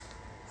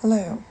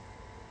Hello,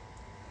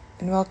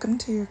 and welcome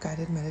to your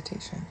guided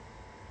meditation.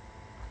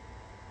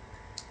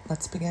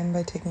 Let's begin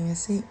by taking a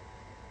seat.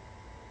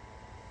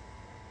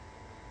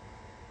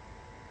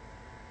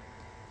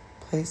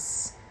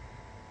 Place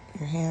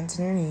your hands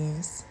on your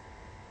knees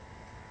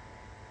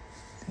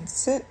and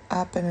sit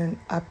up in an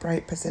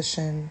upright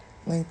position,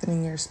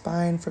 lengthening your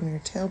spine from your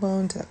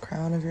tailbone to the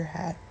crown of your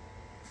head.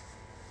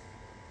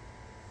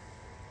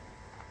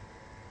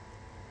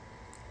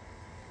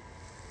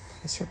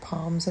 Place your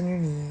palms on your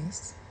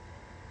knees.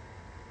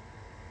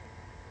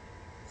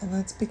 And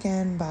let's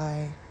begin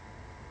by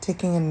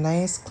taking a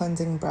nice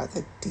cleansing breath,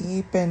 a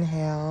deep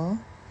inhale,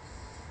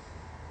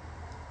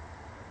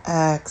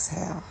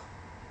 exhale.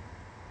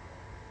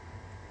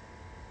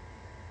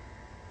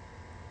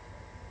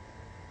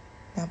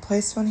 Now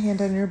place one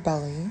hand on your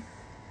belly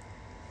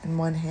and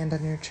one hand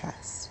on your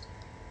chest.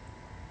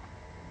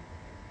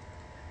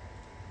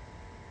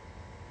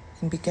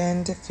 And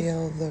begin to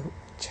feel the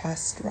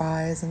chest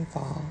rise and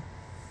fall.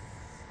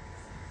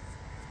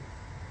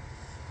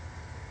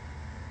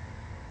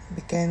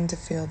 Begin to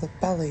feel the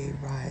belly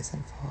rise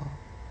and fall.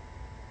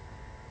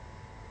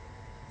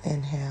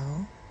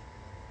 Inhale.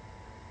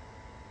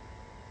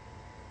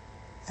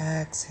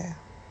 Exhale.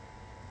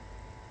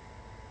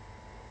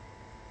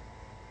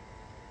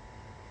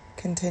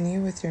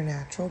 Continue with your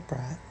natural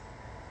breath,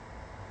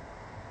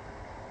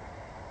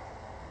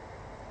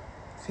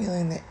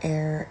 feeling the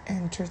air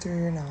enter through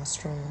your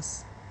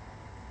nostrils,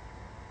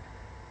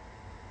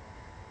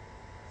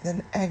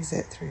 then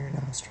exit through your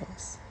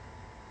nostrils.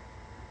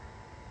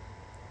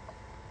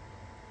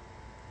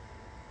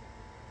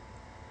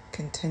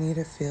 Continue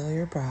to feel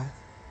your breath.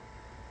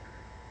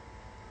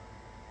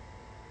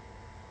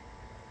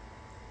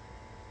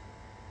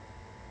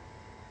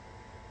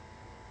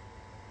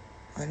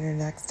 On your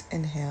next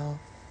inhale,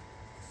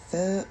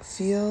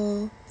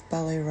 feel the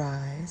belly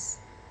rise,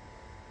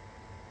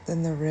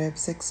 then the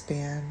ribs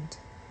expand,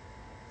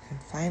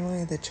 and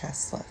finally the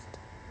chest lift.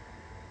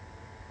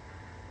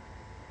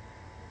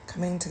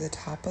 Coming to the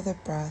top of the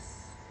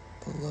breath,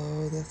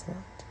 below the throat.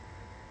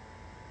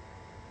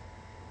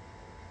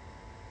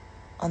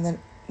 On the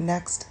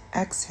next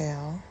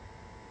exhale,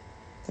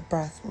 the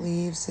breath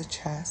leaves the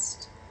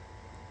chest,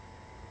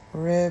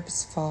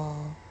 ribs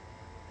fall,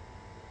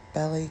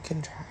 belly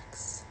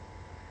contracts.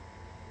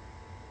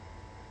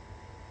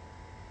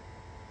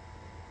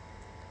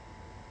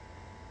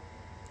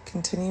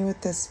 Continue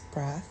with this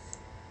breath,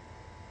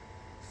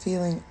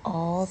 feeling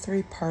all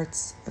three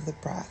parts of the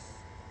breath,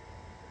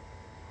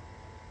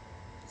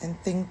 and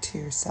think to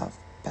yourself,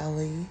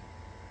 belly,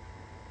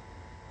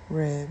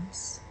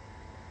 ribs,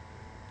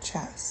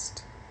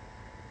 chest,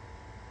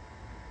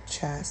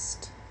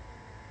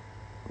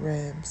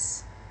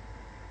 ribs,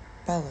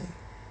 belly.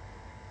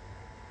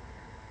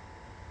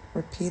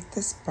 Repeat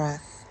this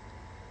breath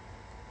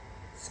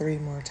 3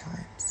 more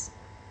times.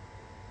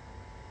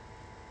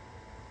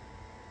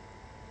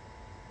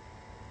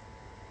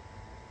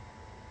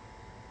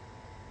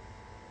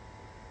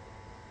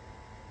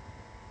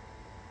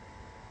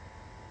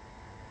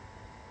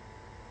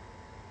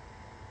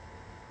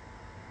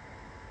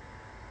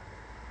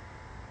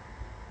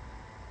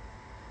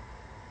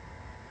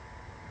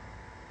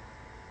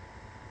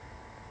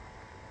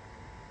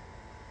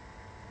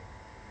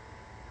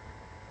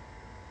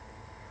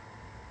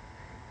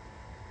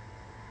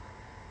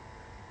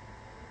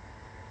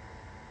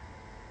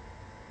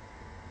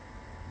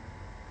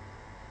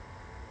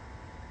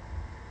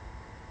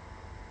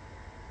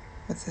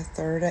 With the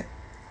third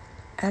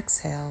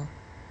exhale,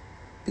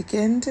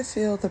 begin to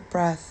feel the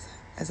breath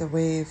as a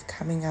wave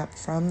coming up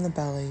from the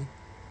belly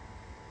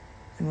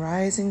and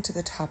rising to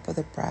the top of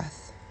the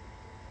breath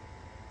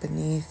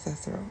beneath the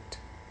throat.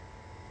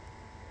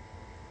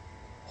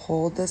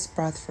 Hold this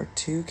breath for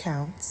 2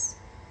 counts,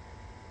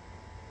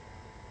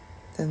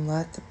 then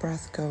let the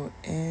breath go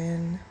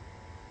in,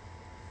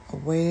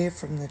 away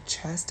from the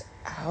chest,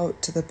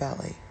 out to the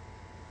belly.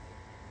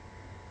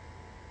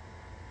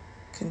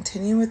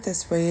 Continue with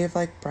this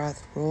wave-like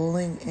breath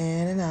rolling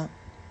in and up,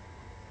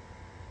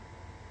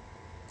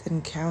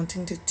 then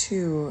counting to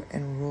 2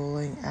 and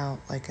rolling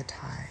out like a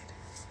tide.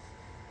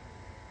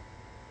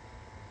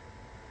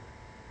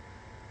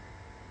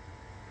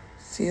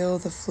 Feel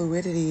the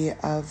fluidity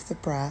of the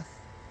breath.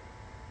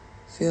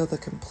 Feel the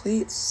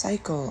complete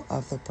cycle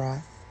of the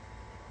breath.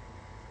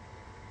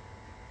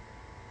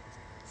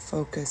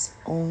 Focus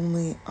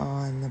only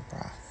on the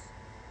breath.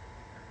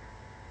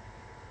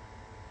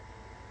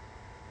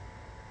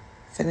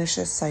 Finish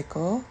a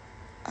cycle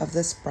of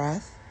this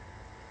breath,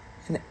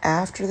 and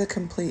after the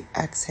complete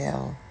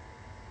exhale,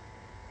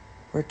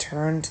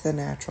 return to the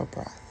natural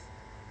breath.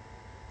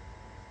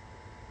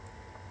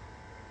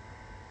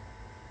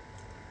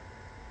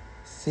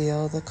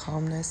 Feel the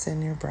calmness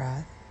in your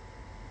breath.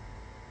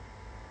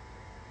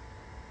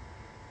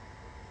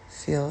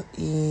 Feel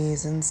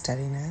ease and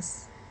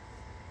steadiness.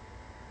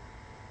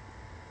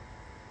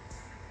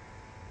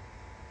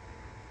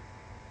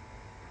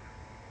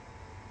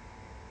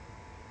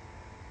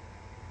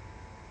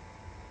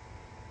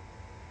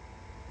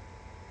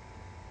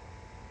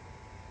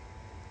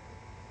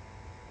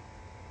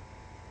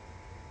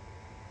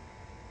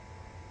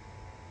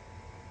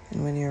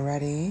 And when you're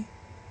ready,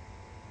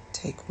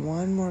 take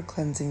one more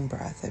cleansing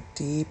breath, a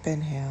deep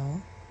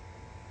inhale.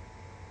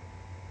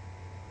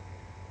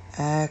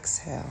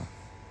 Exhale.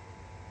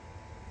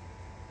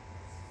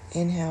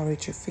 Inhale,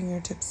 reach your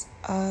fingertips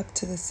up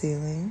to the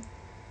ceiling.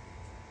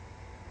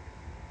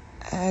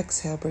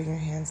 Exhale, bring your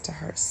hands to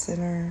heart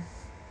center.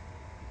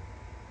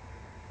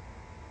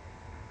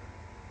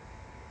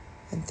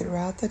 And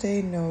throughout the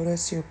day,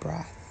 notice your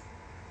breath.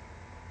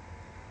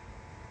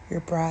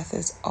 Your breath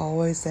is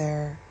always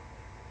there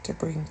to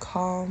bring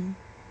calm,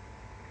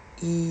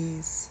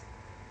 ease,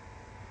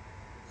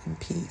 and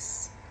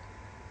peace.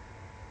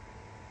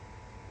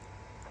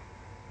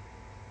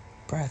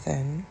 Breath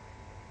in,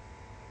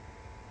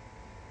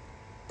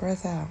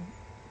 breath out.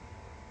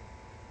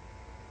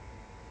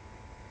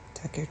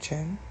 Tuck your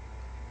chin.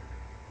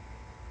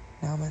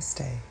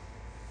 Namaste.